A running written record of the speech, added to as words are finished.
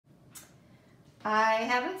I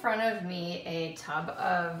have in front of me a tub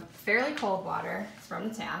of fairly cold water. It's from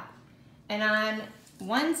the tap. And on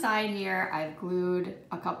one side here, I've glued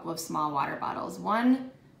a couple of small water bottles.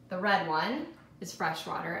 The red one, is fresh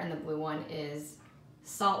water and the blue one is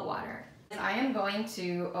salt water. I am going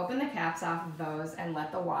to open the caps off of those and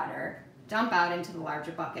let the water dump out into the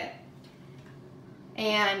larger bucket.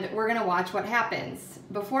 And we're gonna watch what happens.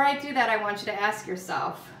 Before I do that, I want you to ask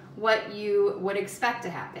yourself what you would expect to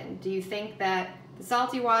happen. Do you think that the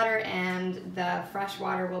salty water and the fresh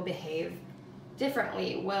water will behave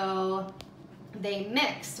differently? Will they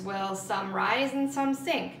mix? Will some rise and some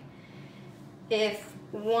sink? If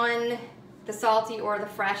the salty or the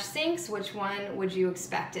fresh sinks, which one would you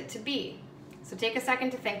expect it to be? So take a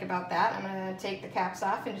second to think about that. I'm gonna take the caps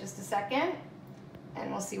off in just a second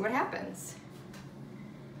and we'll see what happens.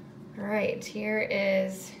 All right, here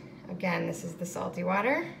is, again, this is the salty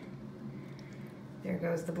water. There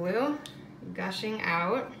goes the blue, gushing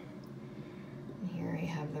out. And here I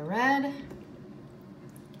have the red.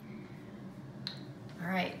 All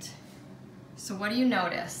right, so what do you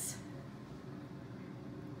notice?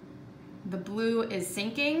 The blue is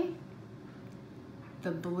sinking.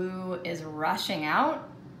 The blue is rushing out.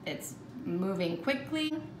 It's moving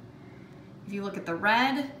quickly. If you look at the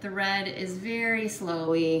red is very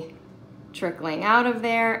slowly trickling out of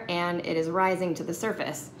there and it is rising to the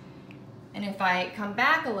surface. And if I come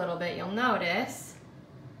back a little bit, you'll notice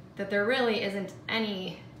that there really isn't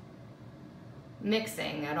any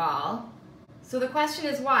mixing at all. So the question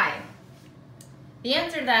is why? The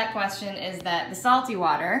answer to that question is that the salty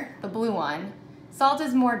water, the blue one, salt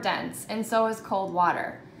is more dense and so is cold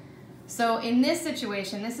water. So in this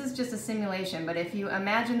situation, this is just a simulation, but if you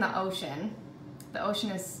imagine the ocean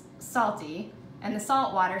is salty and the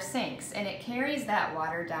salt water sinks and it carries that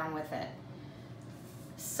water down with it.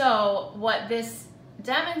 So what this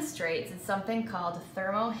demonstrates is something called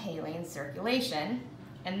thermohaline circulation,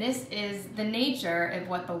 and this is the nature of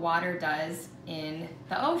what the water does in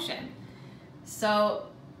the ocean. So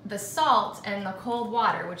the salt and the cold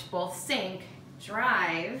water, which both sink,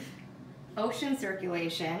 drive ocean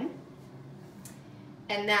circulation,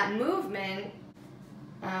 and that movement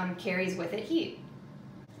carries with it heat.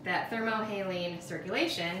 That thermohaline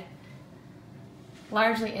circulation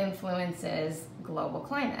largely influences global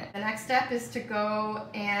climate. The next step is to go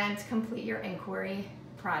and complete your inquiry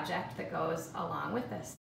project that goes along with this.